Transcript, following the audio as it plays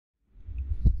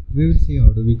We will see how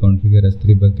do we configure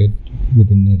S3 bucket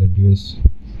within AWS.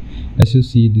 As you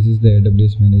see, this is the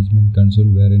AWS Management Console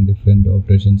wherein different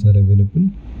operations are available.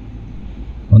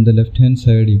 On the left hand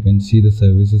side, you can see the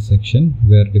services section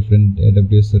where different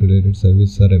AWS related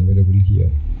services are available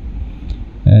here.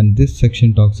 And this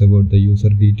section talks about the user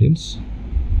details.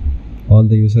 All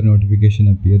the user notification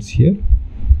appears here.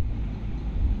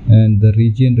 And the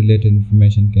region related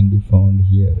information can be found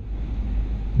here.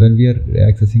 When we are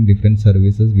accessing different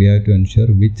services, we have to ensure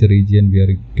which region we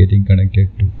are getting connected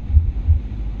to.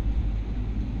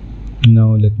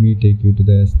 Now let me take you to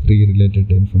the S3 related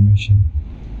information.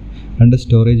 Under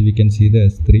storage, we can see the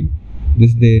S3.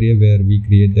 This is the area where we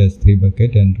create the S3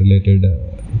 bucket and related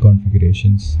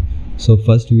configurations. So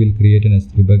first we will create an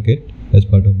S3 bucket as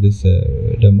part of this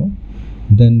demo.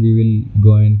 Then we will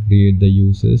go and create the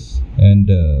users, and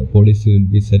policy will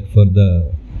be set for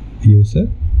the user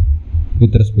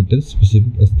with respect to the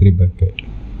specific S3 bucket.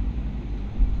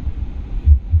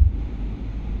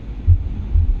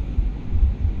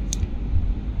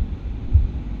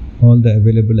 All the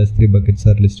available S3 buckets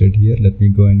are listed here. Let me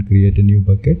go and create a new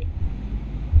bucket.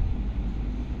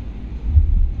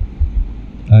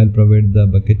 I'll provide the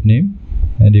bucket name,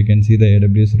 and you can see the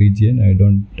AWS region. I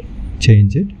don't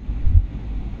change it.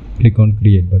 Click on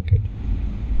create bucket.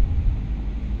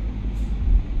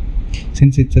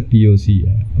 Since it's a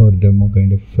POC or demo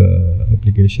kind of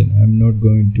application, I'm not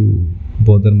going to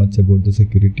bother much about the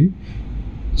security.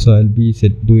 So I'll be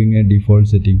doing a default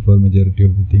setting for majority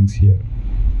of the things here.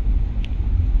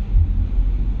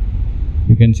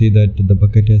 You can see that the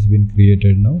bucket has been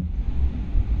created now.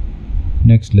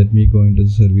 Next, let me go into the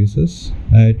services.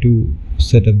 I have to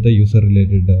set up the user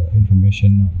related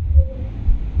information now.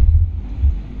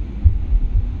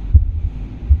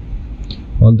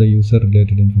 All the user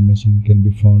related information can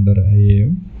be found under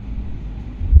AEM.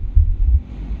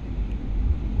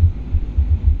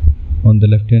 On the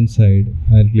left hand side,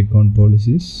 I'll click on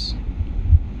policies,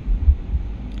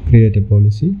 create a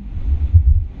policy.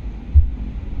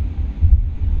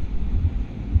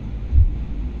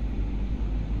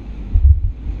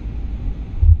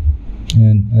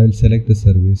 And I will select the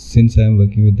service. Since I am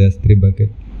working with the S3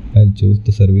 bucket, I'll choose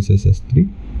the service as S3.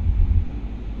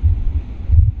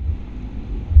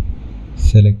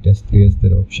 Select S3 as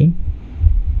their option.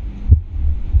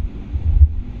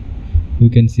 You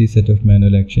can see set of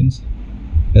manual actions.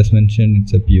 As mentioned,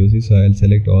 it's a POC, so I'll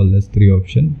select all S3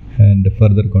 option, and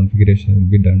further configuration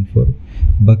will be done for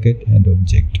bucket and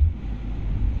object.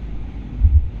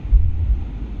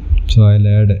 So I'll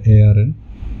add ARN,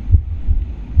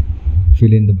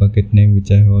 fill in the bucket name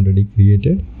which I have already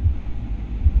created,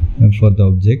 and for the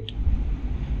object,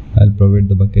 I'll provide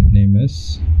the bucket name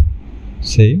as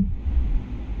same.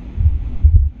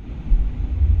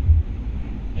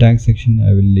 Tag section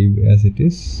I will leave as it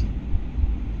is.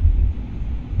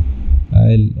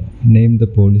 I'll name the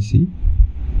policy.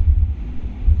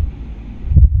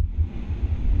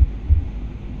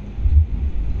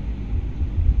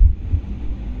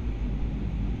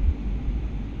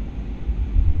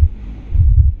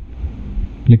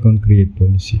 Click on create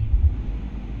policy.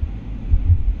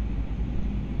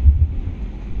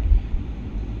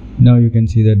 Now you can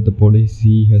see that the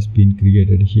policy has been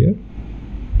created here.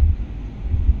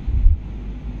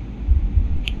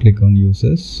 Click on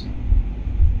users.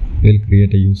 We'll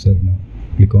create a user now.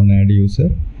 Click on add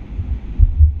user.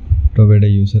 Provide a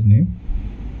username.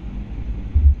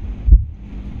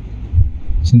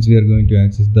 Since we are going to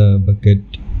access the bucket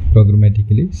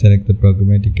programmatically, select the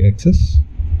programmatic access.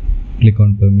 Click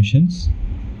on permissions.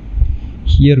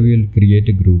 Here we will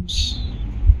create groups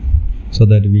so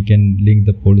that we can link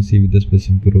the policy with the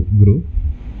specific group.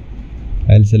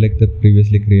 I'll select the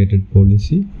previously created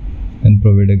policy and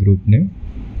provide a group name.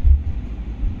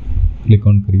 Click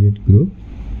on create group.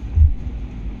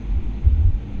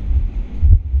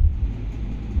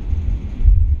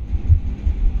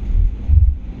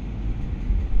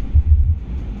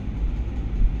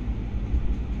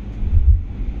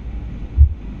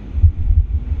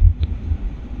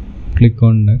 Click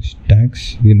on next.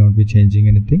 Tags, we will not be changing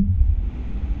anything.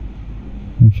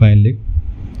 And finally,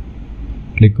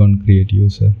 click on create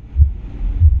user.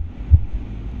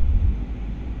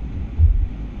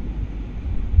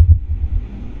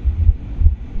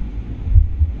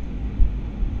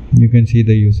 You can see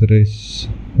the user is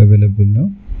available now.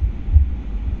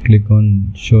 Click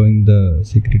on showing the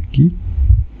secret key.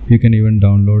 You can even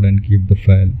download and keep the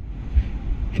file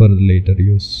for the later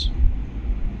use.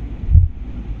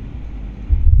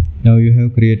 Now you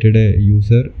have created a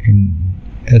user in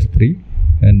S3,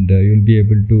 and you will be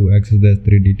able to access the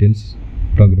S3 details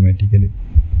programmatically.